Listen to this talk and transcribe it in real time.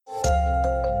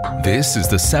This is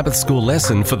the Sabbath School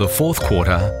lesson for the fourth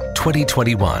quarter,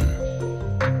 2021.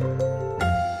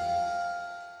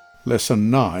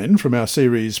 Lesson 9 from our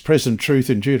series Present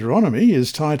Truth in Deuteronomy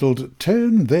is titled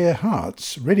Turn Their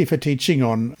Hearts, ready for teaching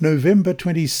on November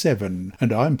 27,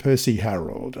 and I'm Percy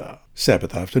Harold.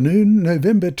 Sabbath afternoon,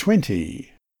 November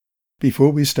 20. Before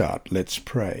we start, let's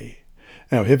pray.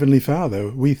 Our Heavenly Father,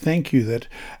 we thank you that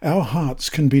our hearts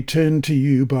can be turned to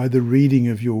you by the reading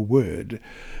of your word.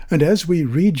 And as we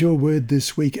read your word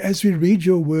this week, as we read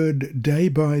your word day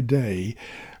by day,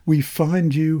 we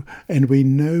find you and we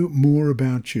know more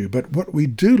about you. But what we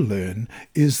do learn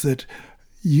is that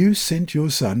you sent your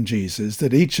Son, Jesus,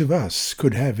 that each of us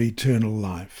could have eternal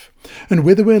life. And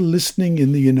whether we're listening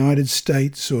in the United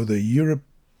States or the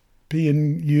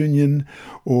European Union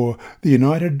or the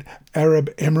United Arab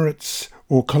Emirates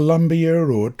or Colombia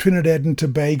or Trinidad and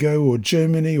Tobago or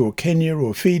Germany or Kenya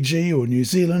or Fiji or New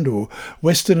Zealand or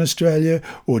Western Australia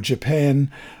or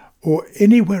Japan or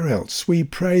anywhere else, we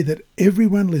pray that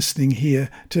everyone listening here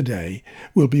today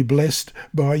will be blessed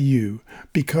by you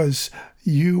because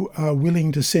you are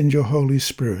willing to send your Holy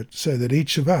Spirit so that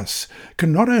each of us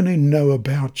can not only know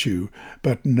about you,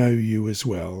 but know you as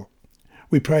well.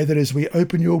 We pray that as we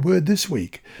open your word this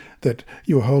week, that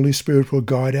your Holy Spirit will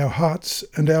guide our hearts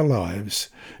and our lives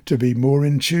to be more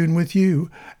in tune with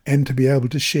you and to be able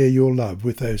to share your love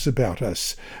with those about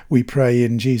us. We pray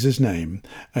in Jesus' name.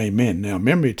 Amen. Our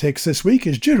memory text this week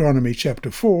is Deuteronomy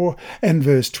chapter 4 and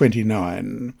verse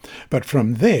 29. But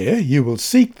from there you will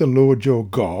seek the Lord your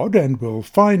God and will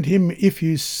find him if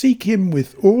you seek him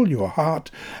with all your heart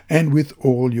and with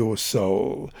all your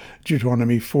soul.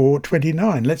 Deuteronomy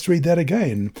 4:29. Let's read that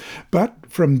again. But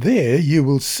from there you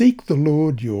will seek the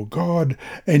Lord your God,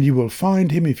 and you will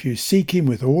find him if you seek him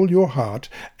with all your heart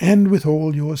and with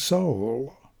all your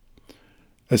soul.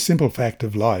 A simple fact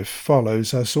of life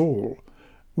follows us all.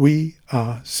 We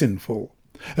are sinful.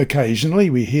 Occasionally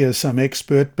we hear some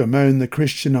expert bemoan the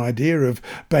Christian idea of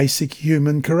basic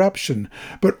human corruption,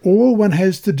 but all one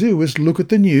has to do is look at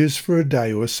the news for a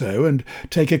day or so and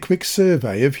take a quick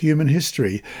survey of human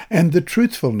history, and the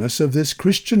truthfulness of this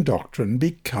Christian doctrine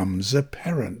becomes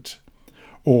apparent.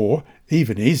 Or,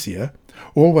 even easier,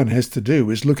 all one has to do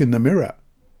is look in the mirror.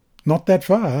 Not that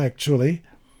far, actually.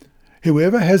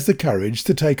 Whoever has the courage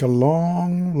to take a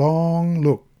long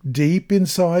look deep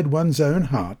inside one's own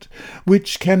heart,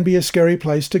 which can be a scary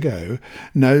place to go,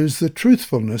 knows the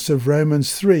truthfulness of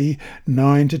Romans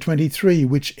 3:9-23,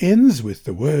 which ends with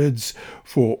the words,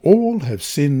 "For all have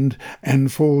sinned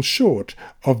and fall short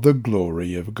of the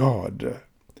glory of God."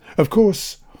 Of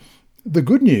course, the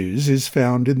good news is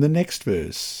found in the next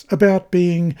verse, about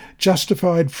being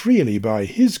justified freely by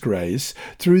his grace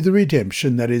through the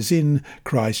redemption that is in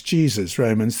Christ Jesus,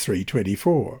 Romans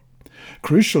 3:24.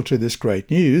 Crucial to this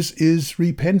great news is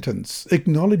repentance,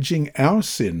 acknowledging our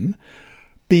sin,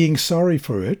 being sorry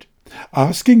for it,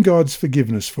 asking God's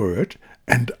forgiveness for it,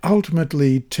 and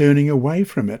ultimately turning away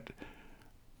from it.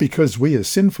 Because we are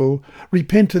sinful,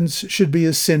 repentance should be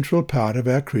a central part of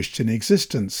our Christian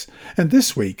existence. And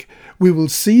this week, we will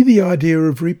see the idea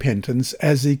of repentance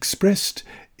as expressed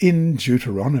in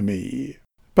Deuteronomy.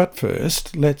 But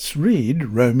first, let's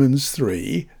read Romans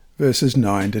 3, verses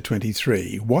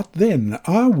 9-23. What then?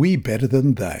 Are we better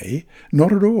than they?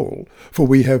 Not at all. For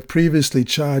we have previously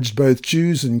charged both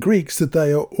Jews and Greeks that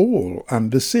they are all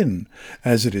under sin.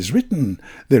 As it is written,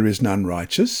 there is none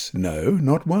righteous, no,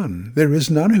 not one. There is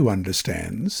none who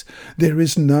understands. There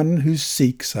is none who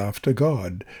seeks after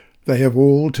God. They have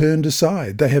all turned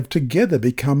aside. They have together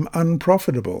become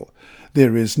unprofitable.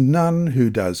 There is none who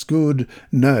does good,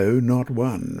 no, not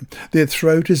one. Their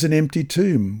throat is an empty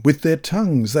tomb. With their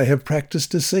tongues they have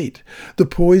practised deceit. The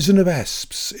poison of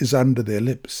asps is under their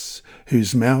lips,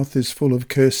 whose mouth is full of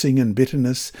cursing and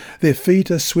bitterness. Their feet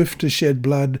are swift to shed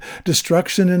blood.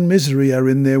 Destruction and misery are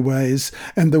in their ways,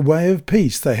 and the way of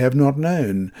peace they have not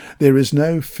known. There is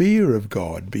no fear of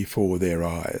God before their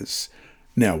eyes.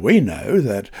 Now we know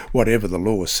that whatever the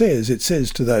law says, it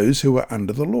says to those who are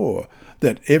under the law,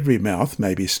 that every mouth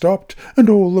may be stopped, and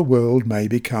all the world may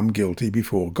become guilty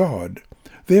before God.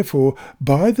 Therefore,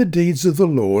 by the deeds of the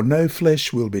law no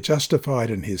flesh will be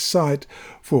justified in his sight,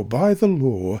 for by the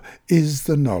law is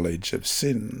the knowledge of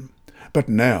sin. But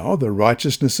now the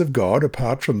righteousness of God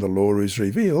apart from the law is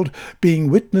revealed, being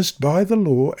witnessed by the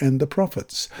law and the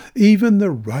prophets, even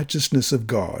the righteousness of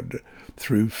God,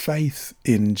 through faith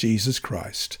in Jesus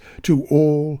Christ, to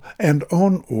all and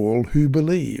on all who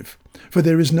believe. For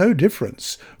there is no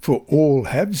difference, for all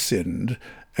have sinned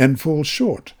and fall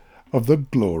short of the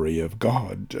glory of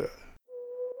God.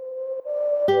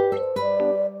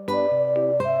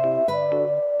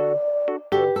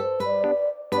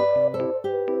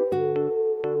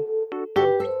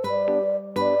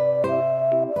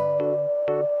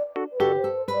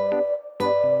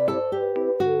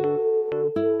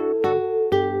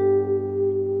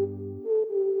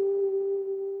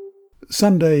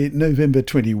 Sunday, November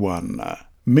 21.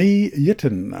 Me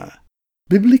Yitten.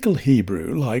 Biblical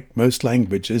Hebrew, like most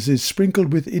languages, is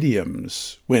sprinkled with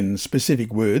idioms, when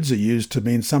specific words are used to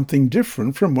mean something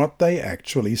different from what they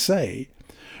actually say.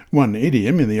 One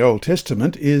idiom in the Old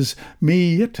Testament is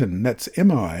me yitten, that's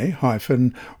M-I-Y-I-T-T-E-N.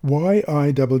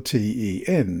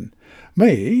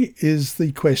 Me is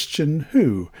the question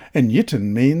who, and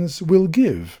yitten means will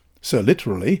give. So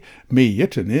literally, me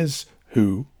yitten is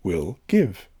who will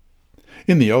give.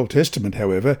 In the Old Testament,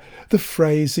 however, the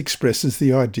phrase expresses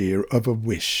the idea of a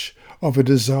wish, of a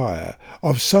desire,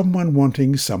 of someone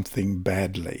wanting something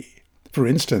badly. For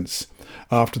instance,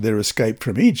 after their escape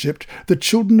from Egypt, the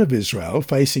children of Israel,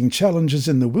 facing challenges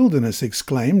in the wilderness,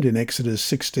 exclaimed in Exodus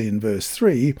 16 verse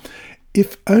 3,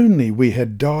 "If only we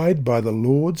had died by the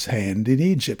Lord's hand in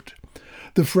Egypt."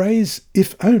 The phrase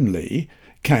 "if only"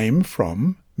 came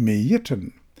from me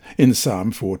yitten. In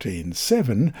Psalm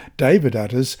 14:7, David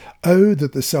utters, "Oh,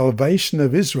 that the salvation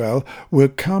of Israel were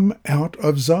come out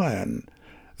of Zion."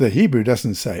 The Hebrew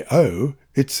doesn't say "oh,"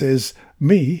 it says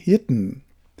me yitten.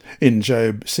 In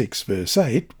Job 6 verse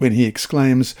 8, when he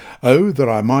exclaims, "Oh, that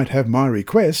I might have my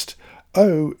request,"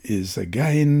 "oh" is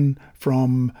again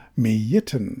from me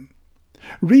yitten.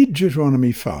 Read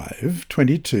Deuteronomy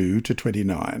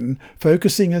 5:22-29,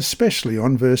 focusing especially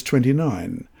on verse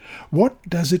 29. What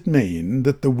does it mean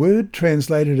that the word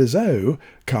translated as "oh"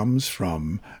 comes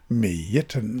from me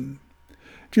yitten?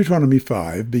 Deuteronomy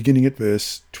 5, beginning at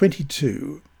verse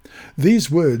 22. These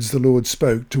words the Lord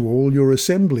spoke to all your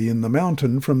assembly in the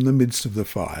mountain from the midst of the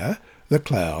fire, the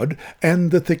cloud,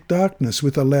 and the thick darkness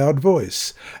with a loud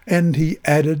voice. And he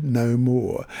added no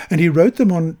more. And he wrote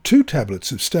them on 2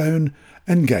 tablets of stone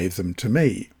and gave them to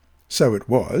me. So it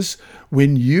was,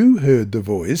 when you heard the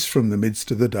voice from the midst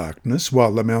of the darkness,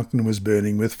 while the mountain was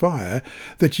burning with fire,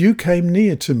 that you came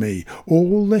near to me,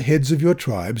 all the heads of your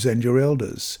tribes and your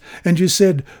elders. And you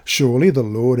said, "Surely the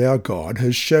Lord our God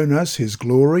has shown us his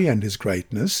glory and his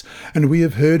greatness, and we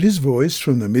have heard his voice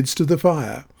from the midst of the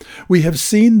fire. We have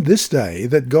seen this day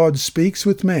that God speaks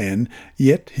with man,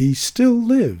 yet he still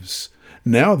lives.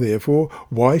 Now therefore,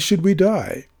 why should we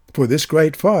die? For this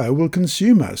great fire will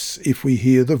consume us. If we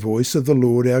hear the voice of the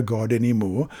Lord our God any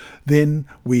more, then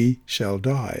we shall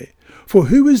die. For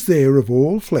who is there of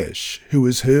all flesh who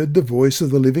has heard the voice of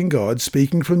the living God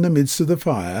speaking from the midst of the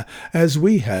fire, as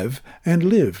we have, and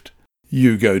lived?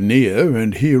 You go near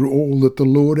and hear all that the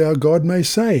Lord our God may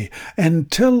say,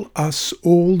 and tell us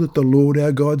all that the Lord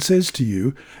our God says to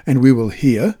you, and we will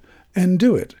hear and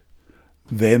do it."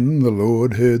 Then the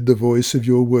Lord heard the voice of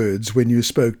your words when you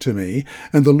spoke to me,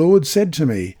 and the Lord said to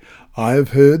me, "I have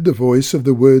heard the voice of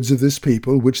the words of this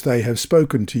people which they have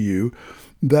spoken to you.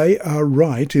 They are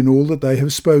right in all that they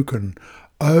have spoken.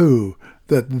 Oh,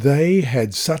 that they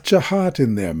had such a heart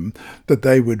in them, that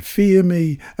they would fear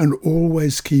me and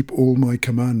always keep all my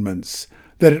commandments,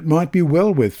 that it might be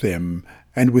well with them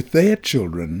and with their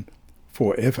children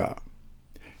forever."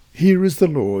 Here is the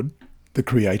Lord, the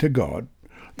Creator God,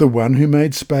 the one who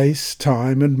made space,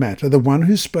 time, and matter, the one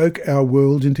who spoke our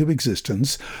world into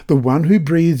existence, the one who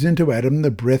breathed into Adam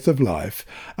the breath of life,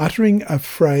 uttering a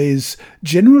phrase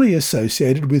generally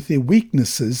associated with the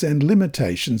weaknesses and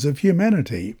limitations of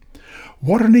humanity.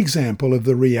 What an example of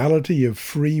the reality of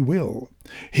free will!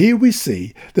 Here we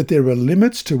see that there are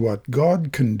limits to what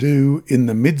God can do in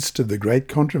the midst of the great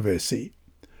controversy.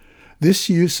 This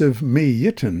use of me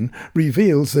yitten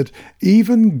reveals that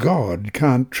even God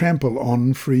can't trample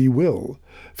on free will.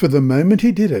 For the moment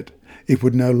he did it, it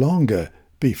would no longer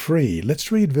be free.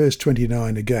 Let's read verse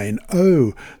 29 again.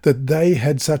 "Oh, that they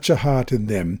had such a heart in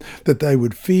them, that they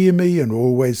would fear me and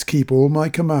always keep all my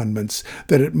commandments,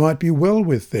 that it might be well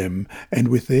with them and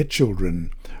with their children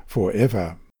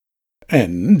forever."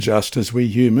 And just as we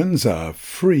humans are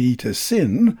free to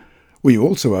sin, we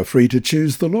also are free to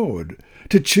choose the Lord,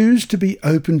 to choose to be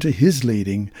open to his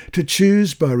leading, to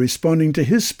choose by responding to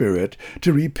his Spirit,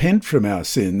 to repent from our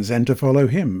sins and to follow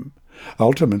him.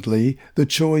 Ultimately, the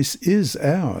choice is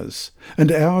ours,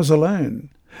 and ours alone,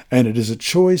 and it is a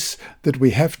choice that we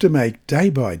have to make day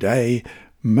by day,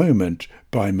 moment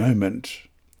by moment.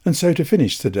 And so to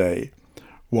finish the day,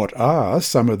 what are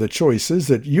some of the choices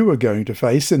that you are going to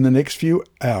face in the next few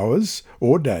hours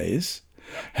or days?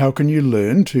 How can you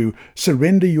learn to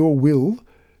surrender your will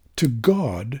to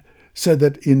God so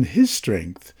that in his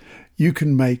strength you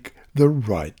can make the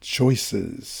right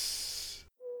choices?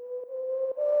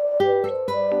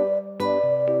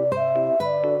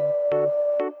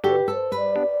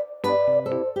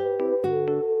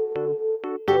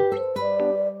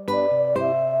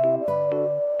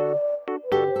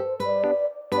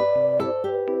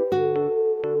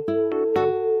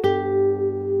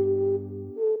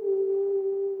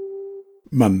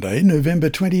 Monday, November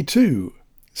 22.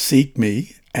 Seek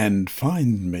me and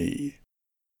find me.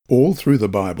 All through the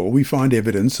Bible we find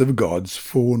evidence of God's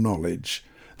foreknowledge.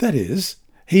 That is,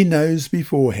 he knows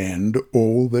beforehand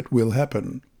all that will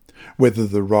happen. Whether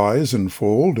the rise and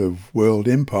fall of world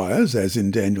empires, as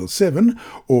in Daniel 7,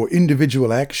 or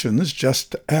individual actions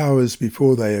just hours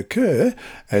before they occur,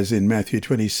 as in Matthew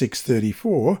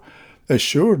 26:34,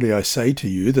 assuredly I say to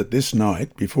you that this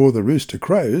night, before the rooster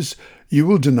crows, you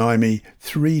will deny me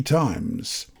 3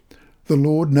 times. The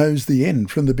Lord knows the end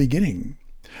from the beginning.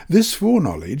 This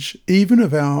foreknowledge, even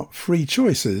of our free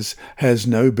choices, has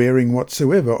no bearing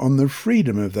whatsoever on the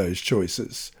freedom of those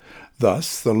choices.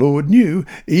 Thus the Lord knew,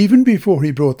 even before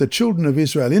he brought the children of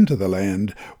Israel into the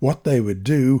land, what they would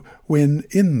do when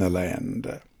in the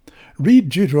land. Read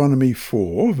Deuteronomy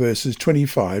 4, verses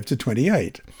 25 to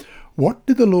 28. What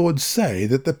did the Lord say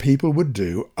that the people would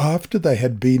do after they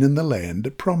had been in the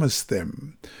land promised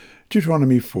them?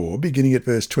 Deuteronomy 4, beginning at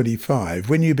verse 25,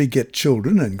 When you beget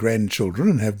children and grandchildren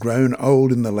and have grown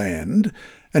old in the land,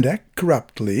 and act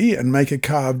corruptly, and make a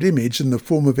carved image in the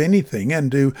form of anything,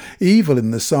 and do evil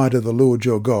in the sight of the Lord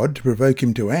your God to provoke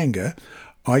him to anger,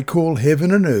 I call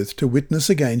heaven and earth to witness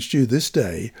against you this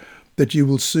day, that you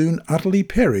will soon utterly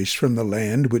perish from the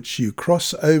land which you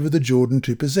cross over the Jordan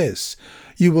to possess.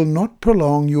 You will not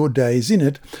prolong your days in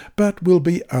it, but will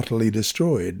be utterly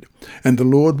destroyed. And the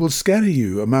Lord will scatter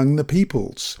you among the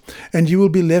peoples, and you will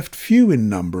be left few in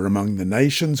number among the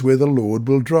nations where the Lord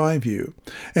will drive you.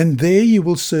 And there you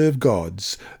will serve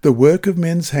gods, the work of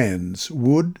men's hands,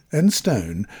 wood and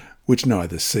stone, which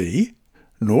neither see,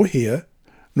 nor hear,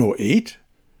 nor eat,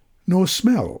 nor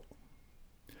smell.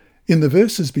 In the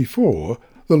verses before,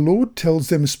 the Lord tells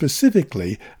them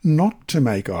specifically not to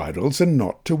make idols and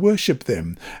not to worship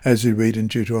them, as we read in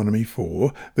Deuteronomy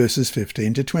 4, verses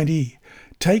 15 to 20.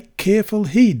 Take careful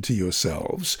heed to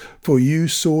yourselves, for you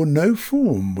saw no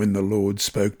form when the Lord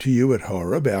spoke to you at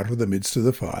Horeb out of the midst of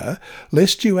the fire,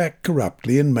 lest you act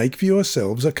corruptly and make for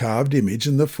yourselves a carved image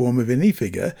in the form of any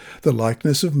figure, the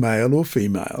likeness of male or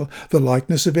female, the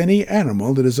likeness of any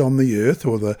animal that is on the earth,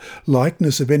 or the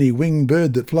likeness of any winged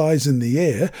bird that flies in the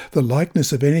air, the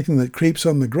likeness of anything that creeps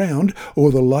on the ground, or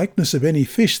the likeness of any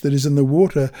fish that is in the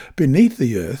water beneath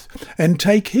the earth. And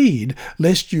take heed,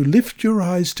 lest you lift your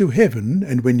eyes to heaven,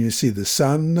 and when you see the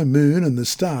sun, the moon, and the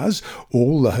stars,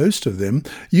 all the host of them,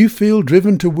 you feel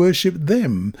driven to worship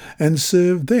them, and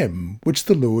serve them, which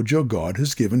the Lord your God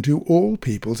has given to all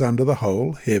peoples under the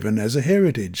whole heaven as a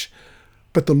heritage.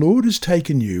 But the Lord has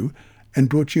taken you and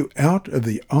brought you out of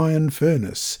the iron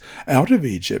furnace, out of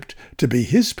Egypt, to be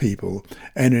his people,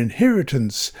 an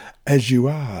inheritance as you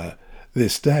are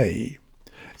this day.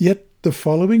 Yet the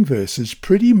following verses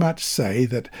pretty much say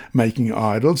that making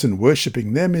idols and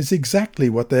worshipping them is exactly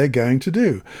what they are going to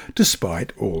do,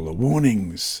 despite all the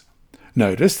warnings.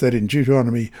 Notice that in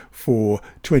Deuteronomy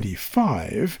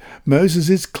 4:25, Moses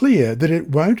is clear that it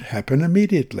won't happen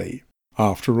immediately.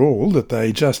 After all that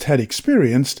they just had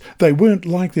experienced, they weren't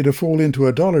likely to fall into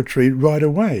idolatry right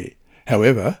away.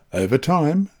 However, over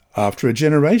time, after a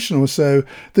generation or so,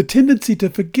 the tendency to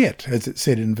forget, as it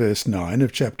said in verse 9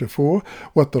 of chapter 4,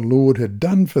 what the Lord had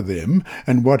done for them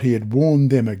and what he had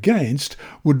warned them against,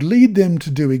 would lead them to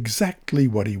do exactly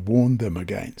what he warned them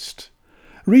against.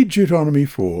 Read Deuteronomy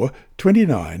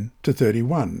 4:29 to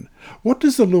 31. What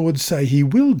does the Lord say he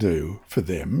will do for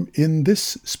them in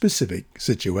this specific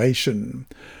situation?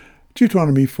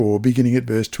 Deuteronomy 4, beginning at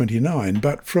verse 29,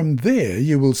 But from there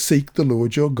you will seek the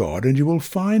Lord your God, and you will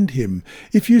find him,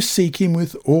 if you seek him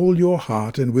with all your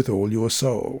heart and with all your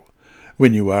soul.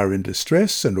 When you are in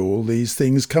distress, and all these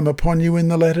things come upon you in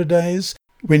the latter days,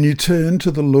 when you turn to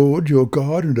the Lord your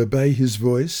God and obey his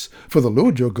voice, for the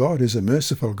Lord your God is a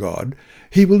merciful God,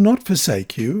 he will not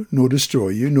forsake you, nor destroy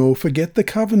you, nor forget the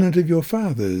covenant of your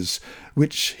fathers,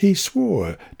 which he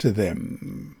swore to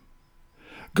them.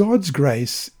 God's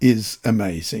grace is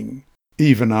amazing.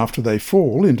 Even after they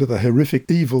fall into the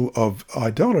horrific evil of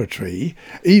idolatry,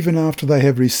 even after they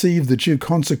have received the due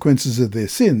consequences of their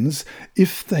sins,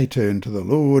 if they turn to the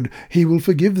Lord, he will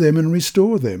forgive them and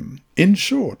restore them. In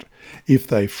short, if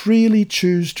they freely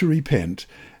choose to repent,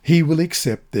 he will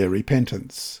accept their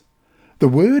repentance. The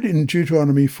word in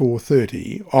Deuteronomy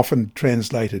 4:30, often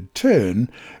translated turn,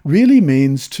 really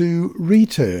means to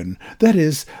return. That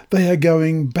is, they are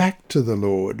going back to the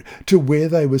Lord, to where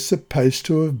they were supposed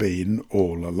to have been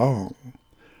all along.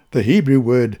 The Hebrew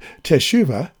word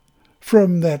teshuvah,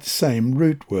 from that same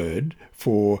root word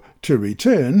for to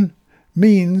return,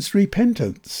 means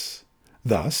repentance.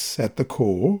 Thus, at the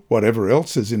core, whatever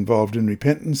else is involved in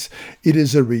repentance, it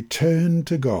is a return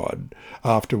to God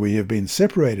after we have been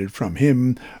separated from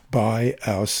Him by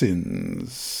our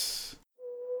sins.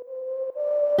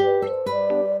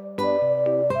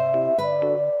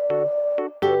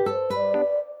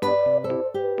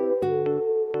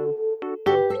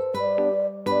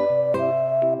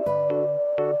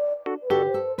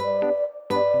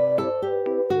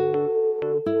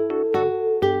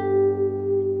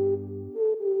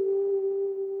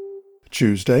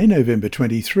 Tuesday, November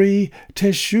 23,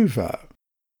 Teshuvah.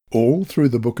 All through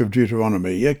the book of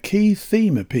Deuteronomy, a key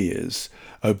theme appears.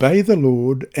 Obey the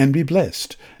Lord and be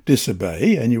blessed.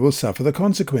 Disobey and you will suffer the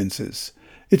consequences.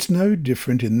 It's no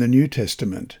different in the New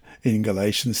Testament. In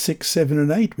Galatians 6, 7 and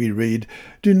 8 we read,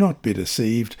 Do not be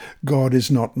deceived, God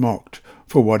is not mocked.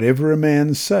 For whatever a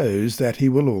man sows, that he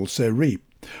will also reap.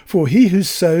 For he who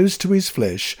sows to his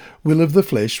flesh will of the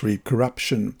flesh reap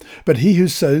corruption, but he who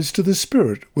sows to the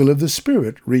Spirit will of the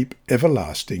Spirit reap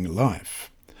everlasting life.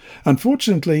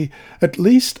 Unfortunately, at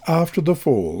least after the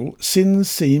fall, sin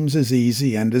seems as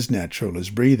easy and as natural as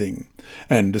breathing.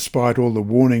 And despite all the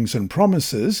warnings and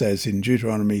promises, as in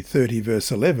Deuteronomy 30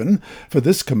 verse 11, for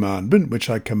this commandment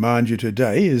which I command you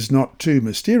today is not too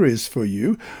mysterious for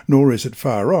you, nor is it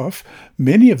far off,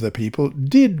 many of the people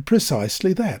did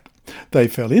precisely that. They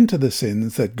fell into the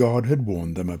sins that God had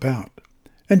warned them about.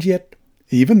 And yet,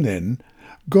 even then,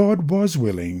 God was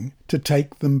willing to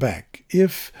take them back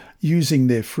if, using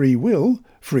their free will,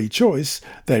 free choice,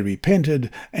 they repented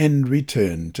and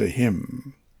returned to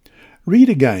Him. Read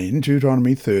again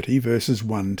Deuteronomy 30 verses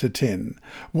 1 to 10.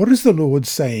 What is the Lord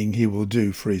saying He will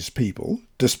do for His people,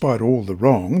 despite all the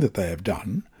wrong that they have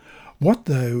done? What,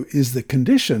 though, is the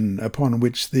condition upon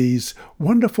which these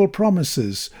wonderful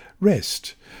promises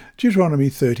rest? Deuteronomy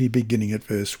 30, beginning at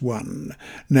verse 1.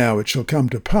 Now it shall come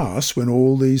to pass, when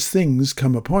all these things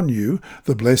come upon you,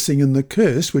 the blessing and the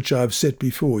curse which I have set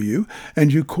before you,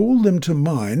 and you call them to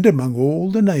mind among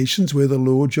all the nations where the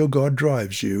Lord your God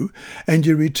drives you, and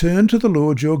you return to the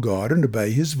Lord your God and obey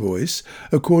His voice,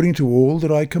 according to all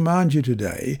that I command you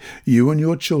today, you and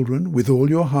your children, with all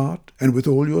your heart and with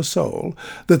all your soul,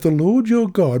 that the Lord your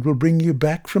God will bring you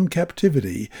back from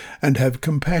captivity, and have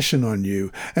compassion on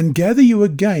you, and gather you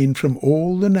again from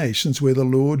all the nations where the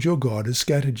Lord your God has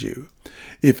scattered you.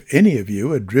 If any of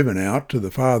you are driven out to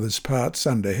the farthest parts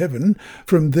under heaven,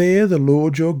 from there the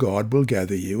Lord your God will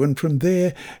gather you, and from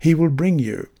there He will bring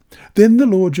you. Then the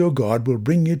Lord your God will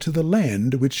bring you to the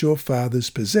land which your fathers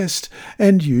possessed,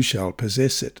 and you shall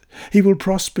possess it. He will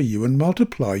prosper you and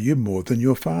multiply you more than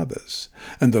your fathers.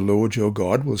 And the Lord your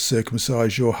God will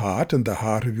circumcise your heart and the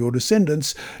heart of your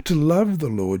descendants, to love the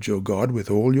Lord your God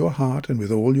with all your heart and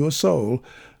with all your soul,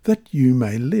 that you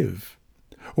may live.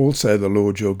 Also the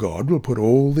Lord your God will put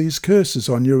all these curses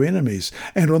on your enemies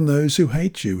and on those who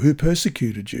hate you, who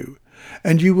persecuted you.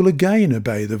 And you will again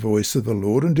obey the voice of the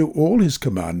Lord and do all His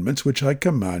commandments which I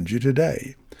command you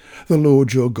today. The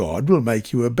Lord your God will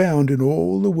make you abound in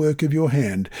all the work of your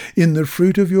hand, in the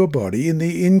fruit of your body, in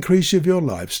the increase of your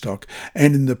livestock,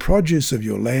 and in the produce of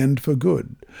your land for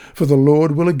good. For the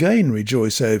Lord will again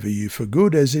rejoice over you for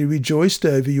good, as He rejoiced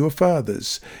over your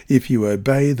fathers, if you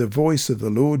obey the voice of the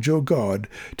Lord your God,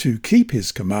 to keep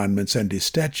His commandments and His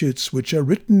statutes which are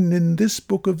written in this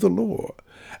book of the law.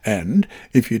 And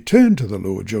if you turn to the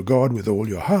Lord your God with all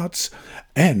your hearts,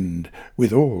 and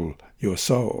with all your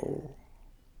soul.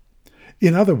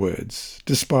 In other words,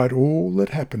 despite all that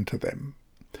happened to them,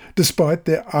 despite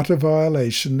their utter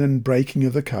violation and breaking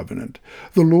of the covenant,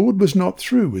 the Lord was not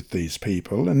through with these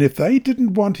people, and if they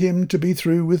didn't want Him to be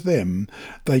through with them,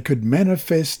 they could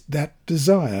manifest that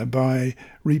desire by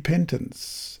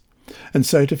repentance. And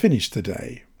so to finish the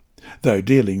day, though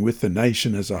dealing with the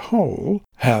nation as a whole,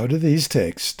 how do these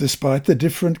texts, despite the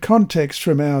different context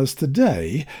from ours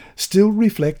today, still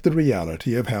reflect the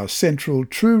reality of how central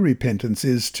true repentance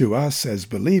is to us as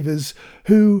believers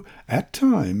who, at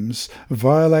times,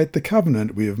 violate the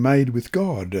covenant we have made with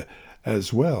God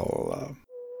as well?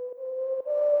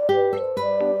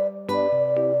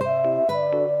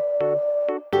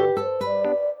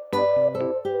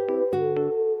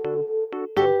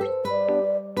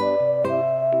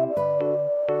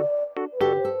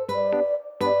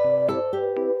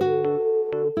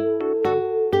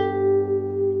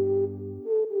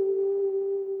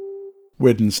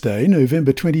 Wednesday,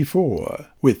 November 24.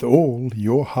 With all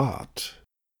your heart.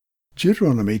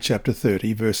 Deuteronomy chapter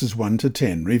 30 verses 1 to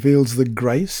 10 reveals the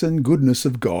grace and goodness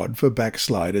of God for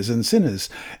backsliders and sinners,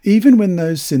 even when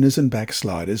those sinners and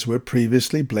backsliders were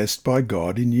previously blessed by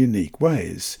God in unique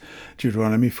ways.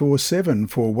 Deuteronomy 4:7,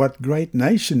 for what great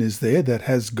nation is there that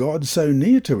has God so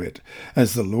near to it,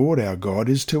 as the Lord our God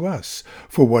is to us?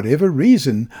 For whatever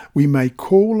reason we may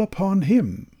call upon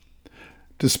him.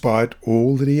 Despite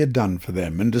all that he had done for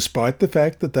them, and despite the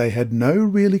fact that they had no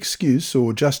real excuse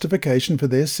or justification for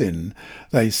their sin,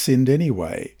 they sinned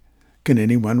anyway. Can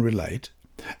anyone relate?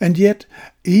 And yet,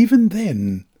 even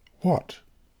then, what?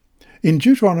 In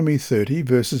Deuteronomy 30,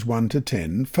 verses 1 to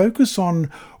 10, focus on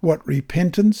what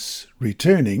repentance,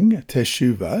 returning,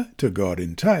 teshuvah, to God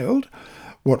entailed,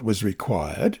 what was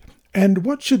required, and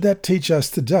what should that teach us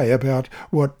today about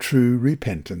what true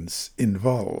repentance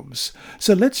involves?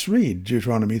 So let's read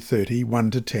Deuteronomy 30,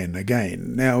 1 to 10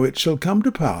 again. Now it shall come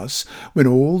to pass, when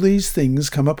all these things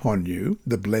come upon you,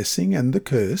 the blessing and the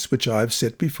curse which I have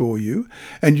set before you,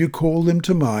 and you call them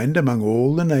to mind among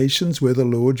all the nations where the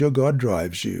Lord your God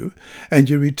drives you, and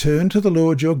you return to the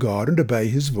Lord your God and obey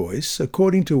his voice,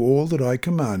 according to all that I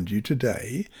command you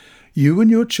today, you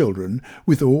and your children,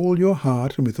 with all your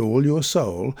heart and with all your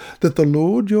soul, that the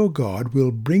Lord your God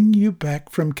will bring you back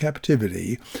from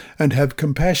captivity, and have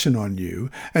compassion on you,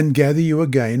 and gather you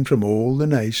again from all the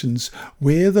nations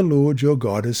where the Lord your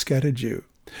God has scattered you.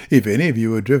 If any of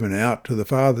you are driven out to the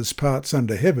farthest parts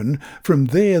under heaven, from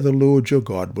there the Lord your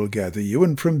God will gather you,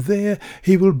 and from there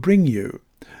he will bring you.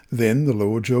 Then the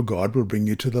Lord your God will bring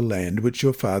you to the land which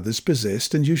your fathers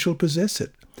possessed, and you shall possess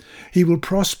it. He will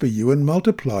prosper you and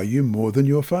multiply you more than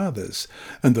your fathers.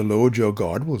 And the Lord your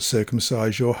God will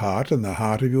circumcise your heart and the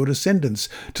heart of your descendants,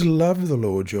 to love the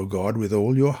Lord your God with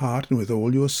all your heart and with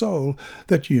all your soul,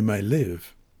 that you may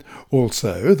live.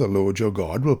 Also the Lord your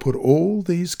God will put all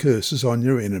these curses on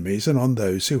your enemies and on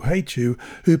those who hate you,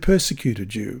 who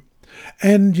persecuted you.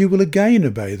 And you will again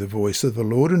obey the voice of the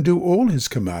Lord and do all his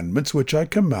commandments which I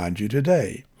command you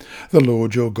today. The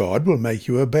Lord your God will make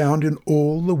you abound in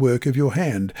all the work of your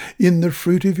hand, in the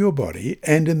fruit of your body,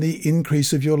 and in the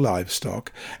increase of your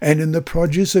livestock, and in the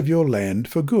produce of your land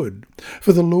for good.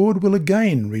 For the Lord will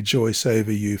again rejoice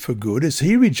over you for good, as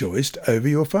he rejoiced over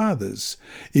your fathers,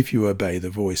 if you obey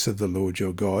the voice of the Lord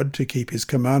your God, to keep his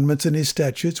commandments and his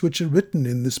statutes which are written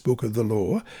in this book of the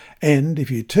law, and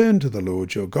if you turn to the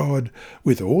Lord your God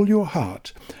with all your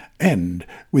heart and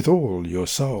with all your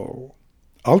soul.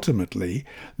 Ultimately,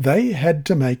 they had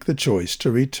to make the choice to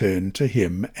return to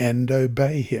him and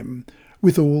obey him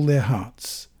with all their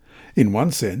hearts. In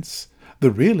one sense, the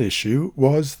real issue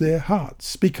was their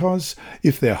hearts, because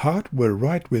if their heart were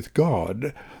right with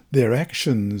God, their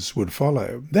actions would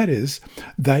follow. That is,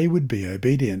 they would be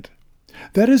obedient.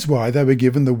 That is why they were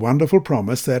given the wonderful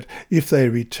promise that if they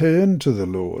returned to the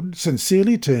Lord,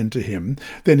 sincerely turned to him,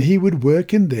 then he would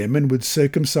work in them and would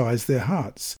circumcise their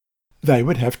hearts. They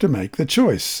would have to make the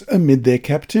choice, amid their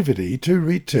captivity, to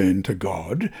return to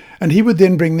God, and he would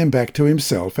then bring them back to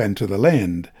himself and to the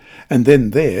land. And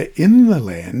then there, in the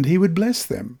land, he would bless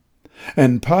them.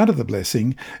 And part of the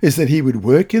blessing is that he would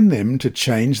work in them to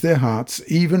change their hearts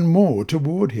even more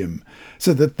toward him,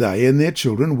 so that they and their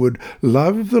children would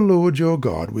love the Lord your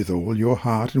God with all your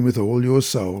heart and with all your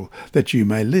soul, that you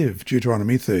may live.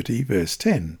 Deuteronomy 30, verse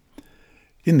 10.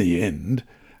 In the end,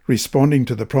 responding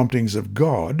to the promptings of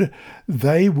God,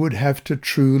 they would have to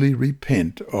truly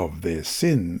repent of their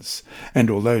sins. And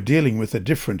although dealing with a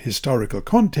different historical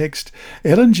context,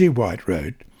 Ellen G. White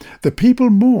wrote, "The people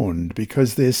mourned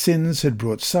because their sins had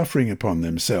brought suffering upon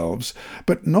themselves,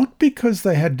 but not because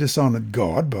they had dishonoured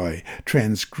God by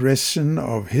transgression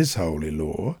of his holy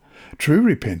law. True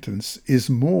repentance is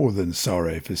more than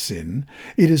sorrow for sin.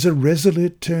 It is a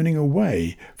resolute turning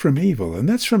away from evil." And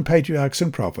that's from Patriarchs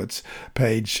and Prophets,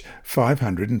 page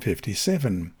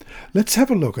 557. Let's have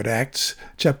a look at Acts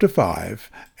chapter 5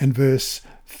 and verse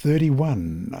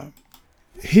 31.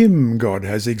 Him God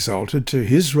has exalted to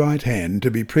his right hand to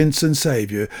be Prince and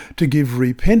Saviour, to give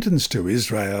repentance to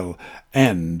Israel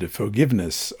and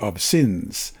forgiveness of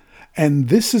sins. And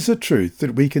this is a truth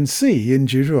that we can see in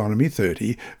Deuteronomy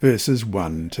 30, verses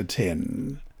 1 to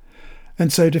 10.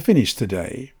 And so to finish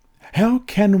today, how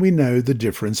can we know the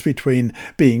difference between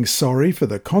being sorry for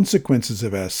the consequences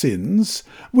of our sins,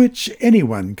 which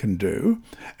anyone can do,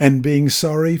 and being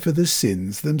sorry for the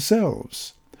sins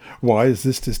themselves? Why is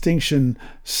this distinction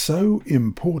so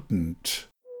important?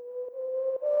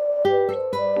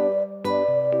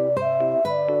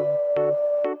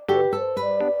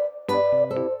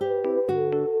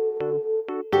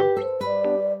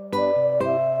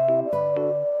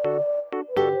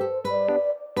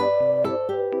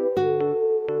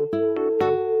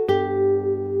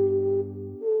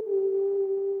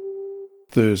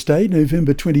 Thursday,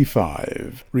 November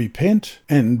 25. Repent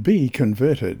and be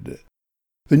converted.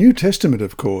 The New Testament,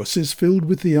 of course, is filled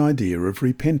with the idea of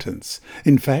repentance.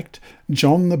 In fact,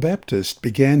 John the Baptist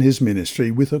began his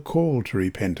ministry with a call to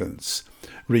repentance.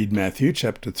 Read Matthew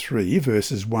chapter 3,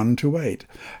 verses 1 to 8.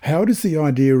 How does the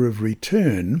idea of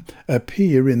return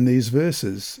appear in these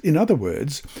verses? In other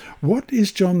words, what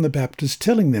is John the Baptist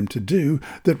telling them to do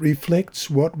that reflects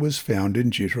what was found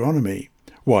in Deuteronomy?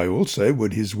 Why also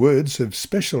would his words have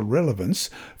special relevance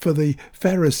for the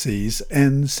Pharisees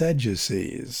and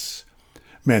Sadducees?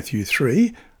 Matthew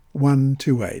 3, 1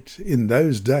 to 8. In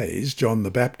those days John the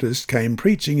Baptist came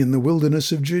preaching in the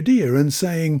wilderness of Judea and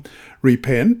saying,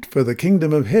 Repent, for the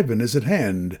kingdom of heaven is at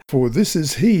hand. For this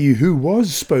is he who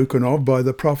was spoken of by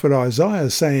the prophet Isaiah,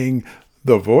 saying,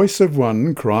 The voice of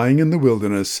one crying in the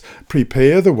wilderness,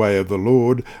 Prepare the way of the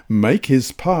Lord, make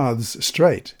his paths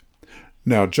straight.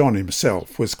 Now John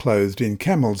himself was clothed in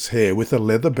camel's hair with a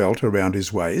leather belt around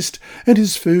his waist, and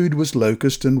his food was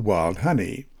locust and wild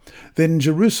honey. Then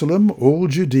Jerusalem, all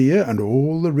Judea, and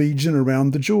all the region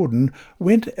around the Jordan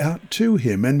went out to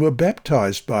him and were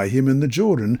baptized by him in the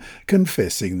Jordan,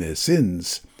 confessing their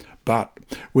sins. But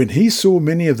when he saw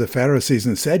many of the Pharisees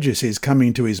and Sadducees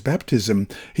coming to his baptism,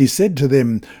 he said to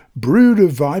them, Brood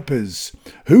of vipers,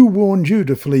 who warned you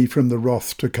to flee from the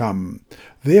wrath to come?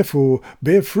 Therefore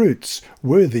bear fruits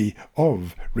worthy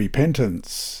of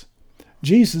repentance.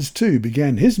 Jesus too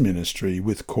began his ministry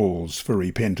with calls for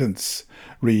repentance.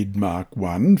 Read Mark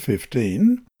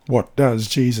 1:15. What does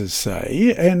Jesus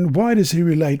say, and why does he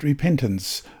relate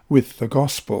repentance with the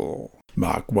gospel?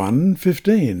 Mark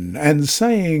 1:15, and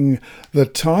saying, The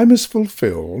time is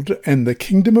fulfilled, and the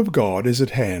kingdom of God is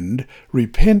at hand.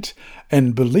 Repent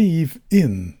and believe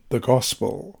in the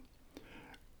gospel.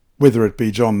 Whether it be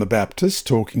John the Baptist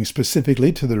talking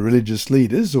specifically to the religious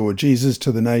leaders or Jesus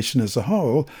to the nation as a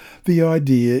whole, the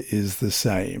idea is the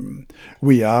same.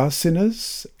 We are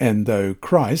sinners, and though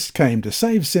Christ came to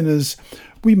save sinners,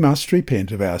 we must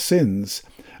repent of our sins.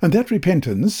 And that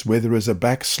repentance, whether as a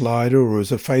backslider or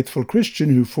as a faithful Christian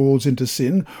who falls into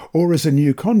sin or as a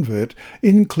new convert,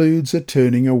 includes a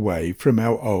turning away from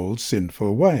our old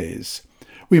sinful ways.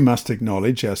 We must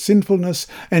acknowledge our sinfulness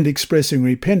and expressing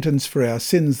repentance for our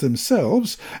sins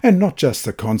themselves, and not just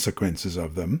the consequences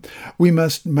of them. We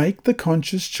must make the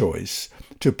conscious choice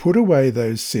to put away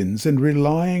those sins and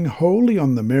relying wholly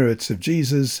on the merits of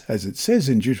Jesus, as it says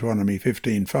in Deuteronomy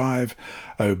 15:5,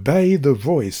 obey the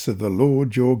voice of the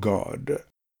Lord your God.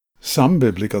 Some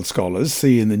biblical scholars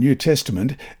see in the New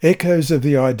Testament echoes of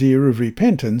the idea of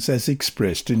repentance as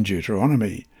expressed in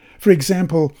Deuteronomy. For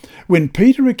example, when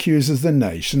Peter accuses the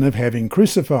nation of having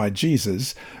crucified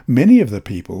Jesus, many of the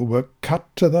people were cut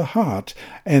to the heart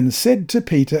and said to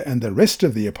Peter and the rest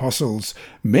of the apostles,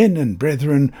 Men and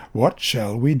brethren, what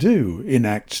shall we do? In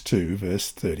Acts 2, verse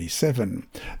 37.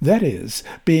 That is,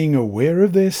 being aware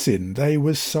of their sin, they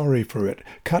were sorry for it,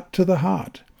 cut to the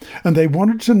heart. And they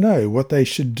wanted to know what they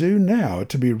should do now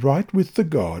to be right with the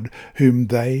God whom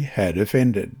they had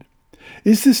offended.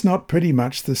 Is this not pretty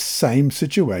much the same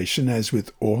situation as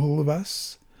with all of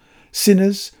us?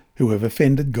 Sinners who have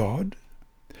offended God?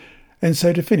 And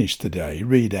so to finish the day,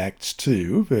 read Acts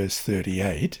 2, verse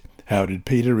 38. How did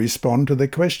Peter respond to the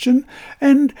question?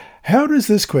 And how does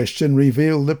this question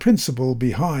reveal the principle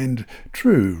behind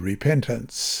true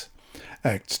repentance?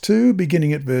 Acts 2,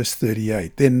 beginning at verse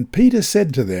 38. Then Peter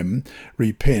said to them,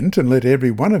 Repent, and let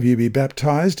every one of you be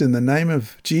baptized in the name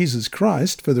of Jesus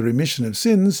Christ for the remission of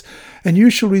sins, and you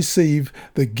shall receive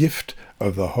the gift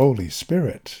of the Holy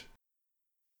Spirit.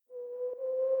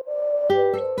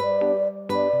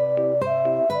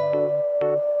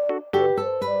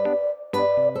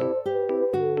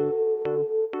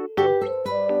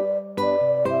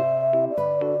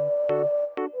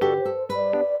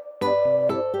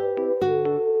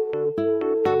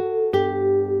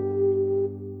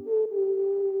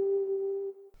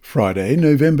 Friday,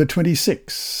 November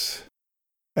 26.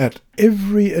 At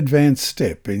every advanced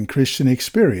step in Christian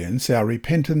experience, our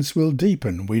repentance will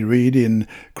deepen. We read in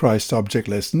Christ Object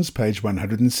Lessons, page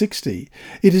 160.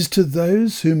 It is to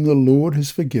those whom the Lord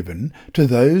has forgiven, to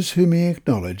those whom he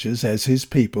acknowledges as his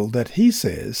people, that he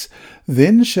says,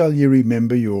 Then shall ye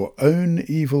remember your own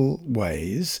evil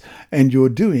ways, and your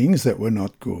doings that were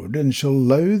not good, and shall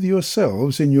loathe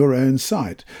yourselves in your own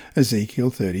sight.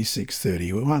 Ezekiel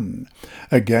 36:31.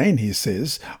 Again he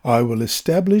says, I will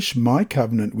establish my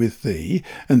covenant with thee thee,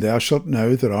 and thou shalt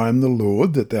know that I am the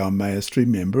Lord, that thou mayest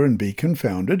remember and be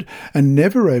confounded, and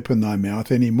never open thy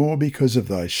mouth any more because of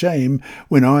thy shame,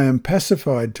 when I am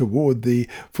pacified toward thee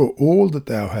for all that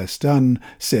thou hast done,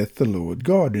 saith the Lord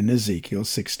God, in Ezekiel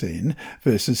 16,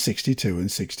 verses 62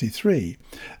 and 63.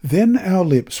 Then our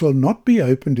lips will not be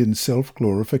opened in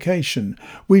self-glorification.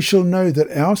 We shall know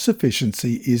that our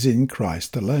sufficiency is in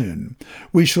Christ alone.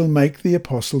 We shall make the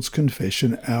apostles'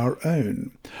 confession our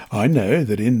own. I know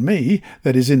that in me,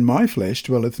 that is in my flesh,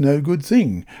 dwelleth no good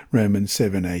thing. Romans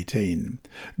 7:18.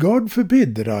 God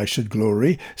forbid that I should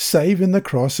glory, save in the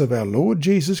cross of our Lord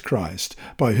Jesus Christ,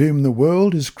 by whom the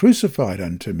world is crucified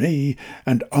unto me,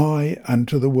 and I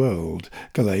unto the world.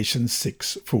 Galatians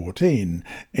 6:14.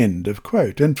 End of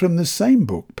quote. And from the same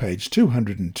book, page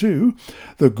 202,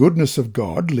 the goodness of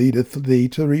God leadeth thee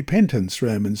to repentance.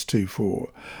 Romans 2:4.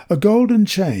 A golden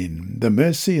chain, the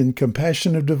mercy and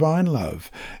compassion of divine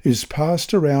love, is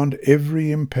passed around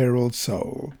every imperiled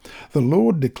soul. The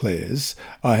Lord declares,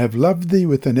 I have loved thee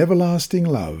with an everlasting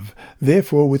love,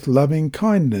 therefore with loving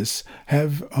kindness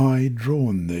have I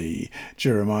drawn thee.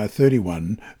 Jeremiah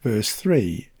 31, verse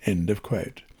 3. End of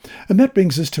quote. And that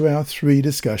brings us to our 3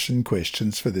 discussion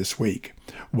questions for this week.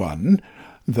 1.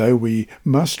 Though we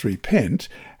must repent,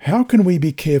 how can we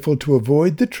be careful to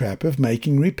avoid the trap of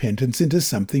making repentance into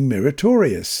something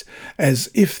meritorious, as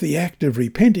if the act of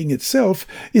repenting itself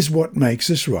is what makes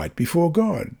us right before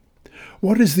God?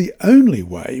 What is the only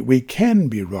way we can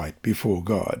be right before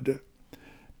God?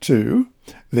 2.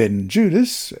 Then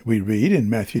Judas, we read in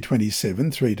Matthew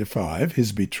 27, 3-5,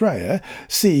 his betrayer,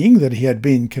 seeing that he had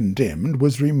been condemned,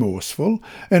 was remorseful,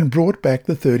 and brought back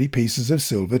the 30 pieces of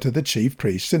silver to the chief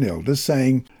priests and elders,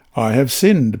 saying, I have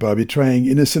sinned by betraying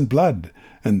innocent blood.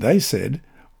 And they said,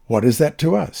 What is that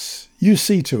to us? You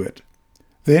see to it.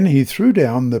 Then he threw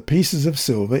down the pieces of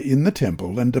silver in the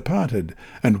temple and departed,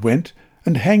 and went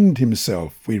and hanged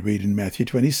himself, we read in Matthew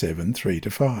 27,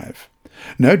 3-5.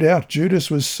 No doubt Judas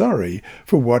was sorry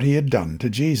for what he had done to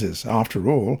Jesus. After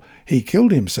all, he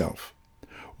killed himself.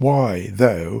 Why,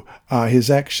 though, are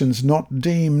his actions not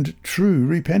deemed true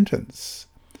repentance?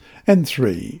 And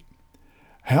 3.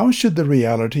 How should the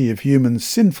reality of human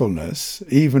sinfulness,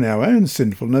 even our own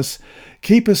sinfulness,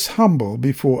 keep us humble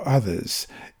before others,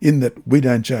 in that we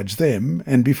don't judge them,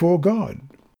 and before God?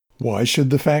 Why should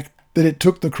the fact that it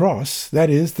took the cross, that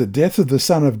is, the death of the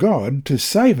Son of God, to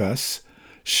save us,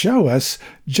 show us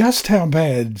just how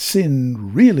bad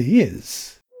sin really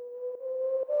is?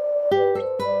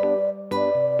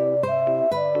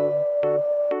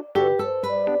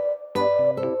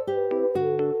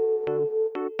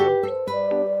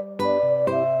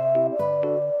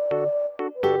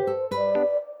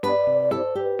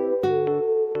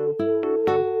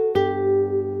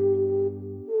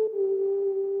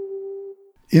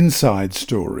 Inside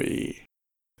Story.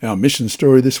 Our mission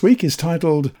story this week is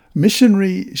titled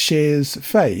Missionary Shares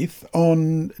Faith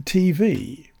on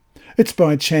TV. It's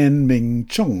by Chan Ming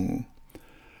Chung.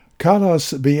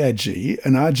 Carlos Biaggi,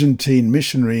 an Argentine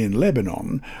missionary in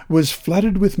Lebanon, was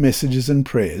flooded with messages and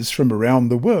prayers from around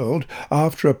the world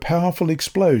after a powerful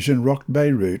explosion rocked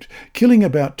Beirut, killing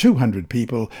about 200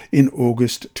 people in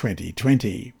August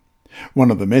 2020.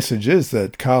 One of the messages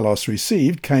that Carlos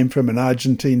received came from an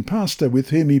Argentine pastor with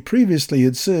whom he previously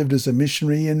had served as a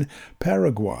missionary in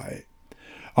Paraguay.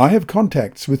 I have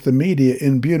contacts with the media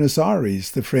in Buenos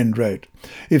Aires, the friend wrote.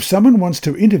 If someone wants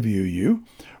to interview you,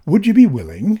 would you be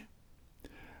willing?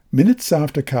 Minutes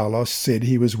after Carlos said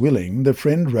he was willing, the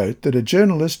friend wrote that a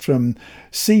journalist from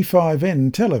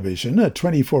C5N Television, a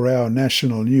 24-hour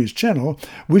national news channel,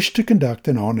 wished to conduct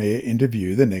an on-air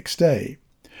interview the next day.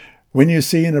 When you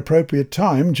see an appropriate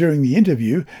time during the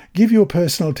interview, give your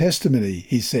personal testimony,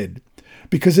 he said.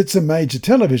 Because it's a major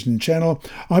television channel,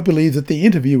 I believe that the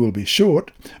interview will be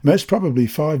short, most probably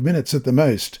 5 minutes at the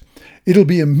most. It'll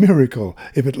be a miracle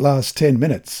if it lasts 10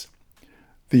 minutes.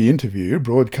 The interview,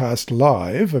 broadcast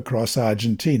live across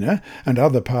Argentina and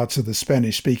other parts of the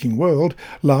Spanish-speaking world,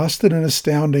 lasted an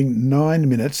astounding 9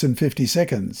 minutes and 50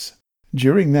 seconds.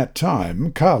 During that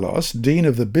time, Carlos, Dean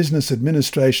of the Business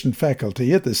Administration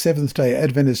faculty at the Seventh-day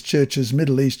Adventist Church's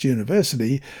Middle East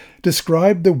University,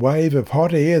 described the wave of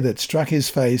hot air that struck his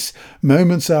face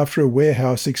moments after a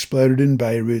warehouse exploded in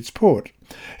Beirut's port.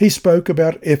 He spoke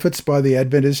about efforts by the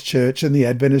Adventist Church and the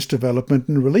Adventist Development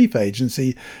and Relief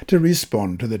Agency to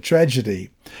respond to the tragedy.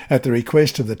 At the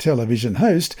request of the television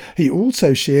host, he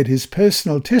also shared his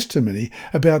personal testimony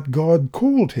about God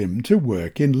called him to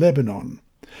work in Lebanon.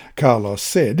 Carlos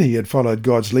said he had followed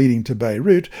God's leading to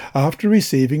Beirut after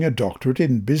receiving a doctorate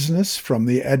in business from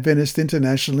the Adventist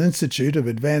International Institute of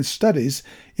Advanced Studies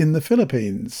in the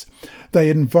Philippines. They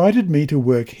invited me to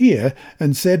work here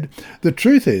and said, "The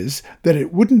truth is that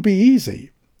it wouldn't be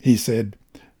easy," he said.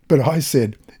 But I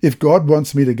said, "If God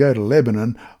wants me to go to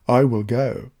Lebanon, I will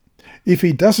go. If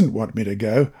he doesn't want me to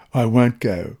go, I won't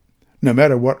go." No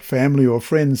matter what family or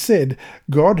friends said,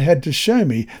 God had to show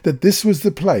me that this was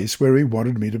the place where he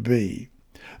wanted me to be.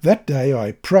 That day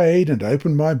I prayed and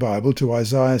opened my Bible to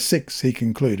Isaiah 6, he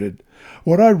concluded.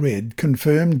 What I read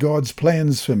confirmed God's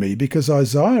plans for me because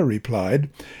Isaiah replied,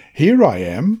 "Here I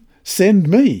am, send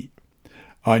me."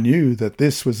 I knew that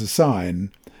this was a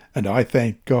sign, and I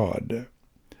thank God.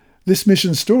 This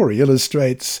mission story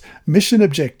illustrates mission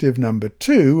objective number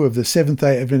 2 of the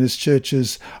Seventh-day Adventist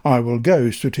Church's I Will Go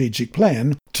strategic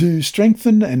plan to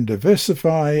strengthen and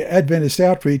diversify Adventist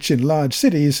outreach in large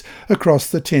cities across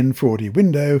the 1040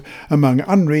 window among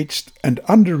unreached and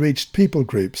underreached people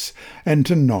groups and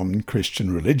to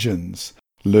non-Christian religions.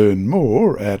 Learn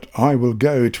more at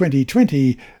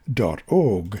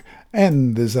iwillgo2020.org.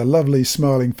 And there's a lovely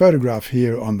smiling photograph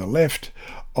here on the left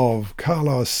of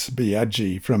Carlos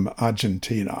Biaggi from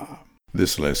Argentina.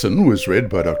 This lesson was read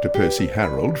by Dr. Percy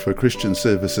Harold for Christian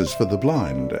Services for the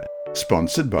Blind.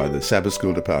 Sponsored by the Sabbath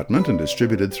School Department and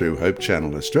distributed through Hope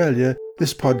Channel Australia,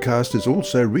 this podcast is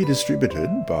also redistributed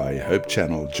by Hope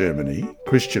Channel Germany,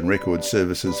 Christian Record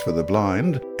Services for the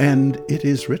Blind, and It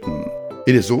Is Written.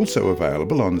 It is also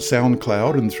available on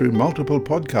SoundCloud and through multiple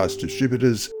podcast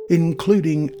distributors,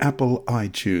 including Apple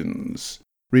iTunes.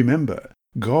 Remember,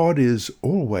 God is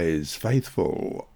always faithful.